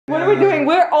What are we doing?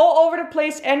 We're all over the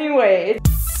place anyway.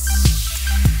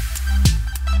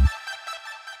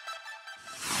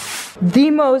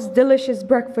 The most delicious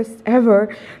breakfast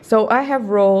ever. So I have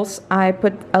rolls. I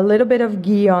put a little bit of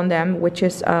ghee on them, which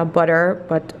is butter,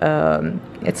 but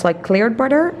it's like cleared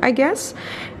butter, I guess.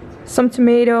 Some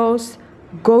tomatoes,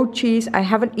 goat cheese. I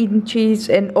haven't eaten cheese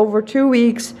in over 2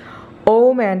 weeks.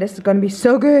 Oh man, this is gonna be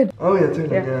so good. Oh yeah,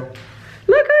 tuurlijk, yeah.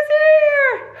 Look who's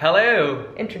here! Hello!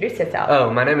 Introduce yourself. Oh,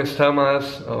 my name is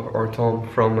Thomas, or Tom,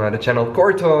 from the channel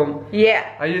Kortom. Yeah.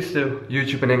 I used to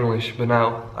YouTube in English, but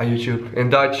now I YouTube in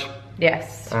Dutch.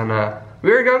 Yes. And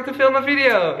we're going to film a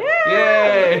video! Yeah!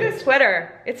 Yay! Look at his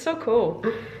sweater. It's so cool.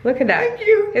 Look at that. Thank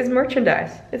you! His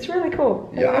merchandise. It's really cool.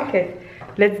 Yeah. Okay.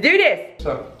 Let's do this!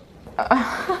 Zo.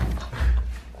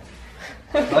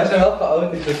 Wij zijn wel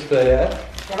chaotisch dus hè?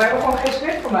 Maar wij hebben gewoon geen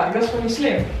script gemaakt, dat is gewoon niet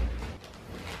slim.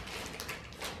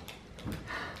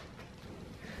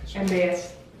 MBS.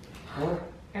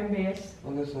 Huh? MBS.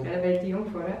 Wat is dat? Ja, daar ben je te jong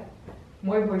voor, hè?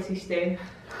 Mooi boy systeem.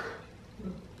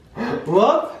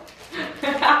 Wat?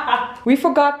 We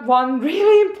forgot one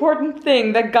really important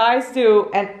thing that guys do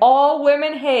and all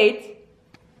women hate.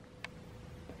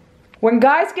 When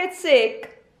guys get sick,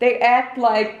 they act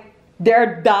like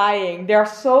they're dying. They're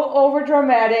so over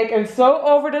dramatic and so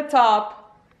over the top.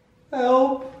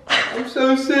 Help! I'm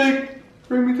so sick!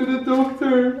 Bring me to the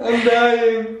doctor! I'm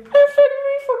dying! I think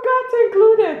we forgot to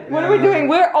include it. What are we doing?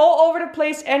 We're all over the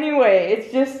place anyway.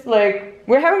 It's just like,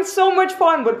 we're having so much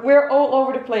fun, but we're all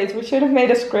over the place. We should have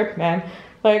made a script, man.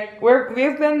 Like,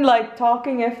 we've been like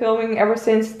talking and filming ever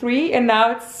since 3 and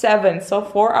now it's 7. So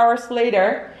 4 hours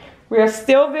later, we are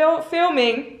still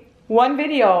filming one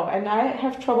video and I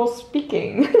have trouble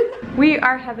speaking. We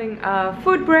are having a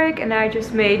food break and I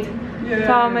just made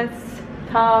Tom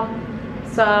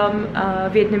some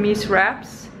Vietnamese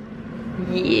wraps.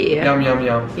 Yeah. Yum yum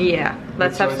yum. Yeah,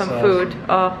 let's have some food.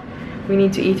 Oh, we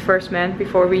need to eat first, man,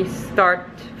 before we start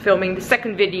filming the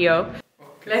second video.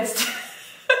 Okay.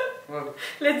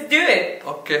 Let's do it.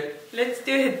 Oké. Let's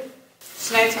do it.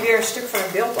 Snijdt hij weer een stuk van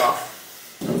het beeld af.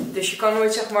 Dus je kan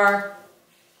nooit zeg maar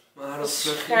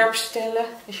scherp stellen.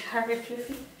 Is je haar weer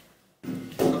fluffy?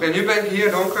 Oké, nu ben ik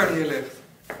hier donker en hier licht.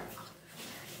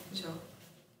 Zo.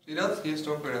 Zie je dat? Hier is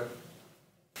donkerder.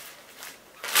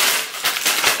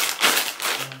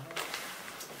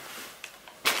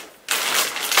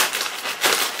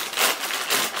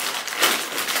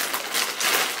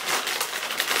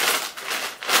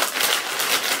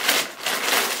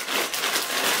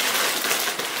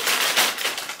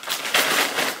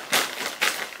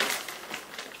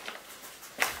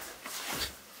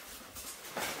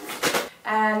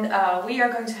 And we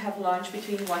are going to have lunch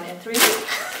between 1 and 3.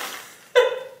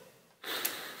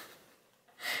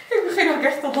 Ik begin ook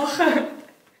echt te lachen.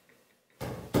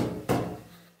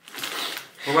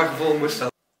 Voor mijn gevoel moest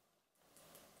dat.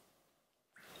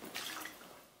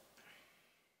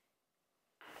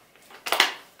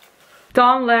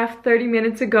 Tom left 30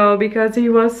 minutes ago because he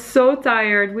was so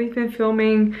tired. We've been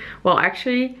filming, well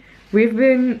actually we've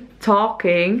been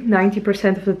talking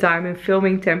 90% of the time and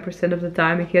filming 10% of the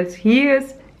time because he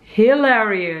is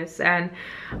hilarious and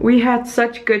we had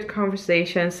such good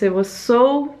conversations. It was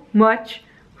so much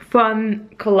fun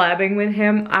collabing with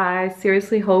him. I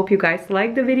seriously hope you guys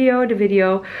liked the video. The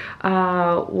video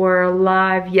were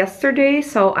live yesterday,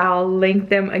 so I'll link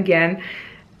them again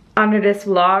under this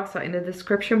vlog, so in the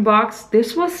description box.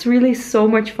 This was really so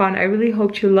much fun. I really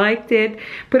hope you liked it.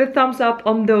 Put a thumbs up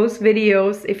on those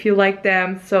videos if you like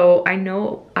them, so I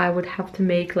know I would have to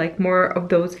make like more of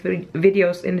those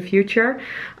videos in the future.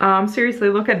 Seriously,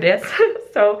 look at this.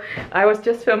 So I was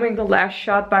just filming the last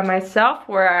shot by myself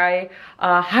where I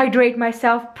hydrate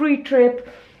myself pre-trip,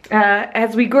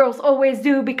 as we girls always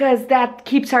do, because that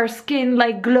keeps our skin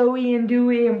like glowy and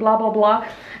dewy and blah blah blah.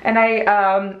 And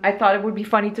I thought it would be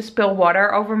funny to spill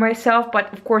water over myself,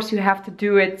 but of course you have to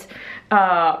do it.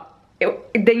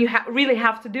 Then you really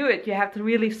have to do it. You have to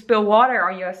really spill water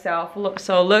on yourself.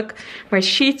 Look, my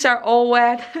sheets are all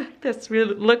wet. This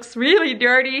really looks really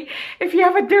dirty if you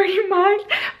have a dirty mind.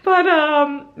 But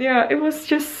yeah, it was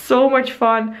just so much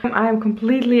fun. I'm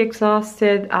completely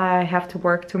exhausted. I have to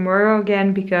work tomorrow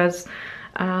again because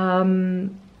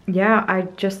yeah, I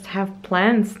just have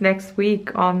plans next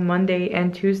week on Monday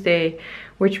and Tuesday,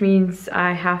 which means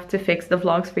I have to fix the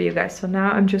vlogs for you guys. So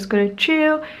now I'm just gonna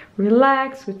chill,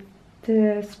 relax,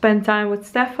 to spend time with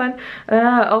Stefan.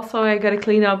 Also, I gotta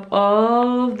clean up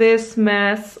all this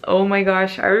mess. Oh my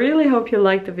gosh, I really hope you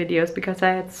like the videos because I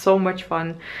had so much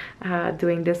fun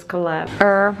doing this collab.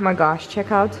 Oh my gosh,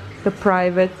 check out the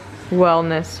private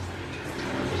wellness.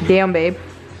 Damn, babe.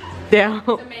 Damn.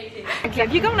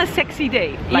 If you go on a sexy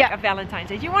date, like a Valentine's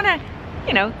Day, you want to,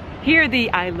 you know, hear the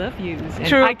I love yous. And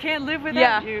True. I can't live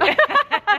without you.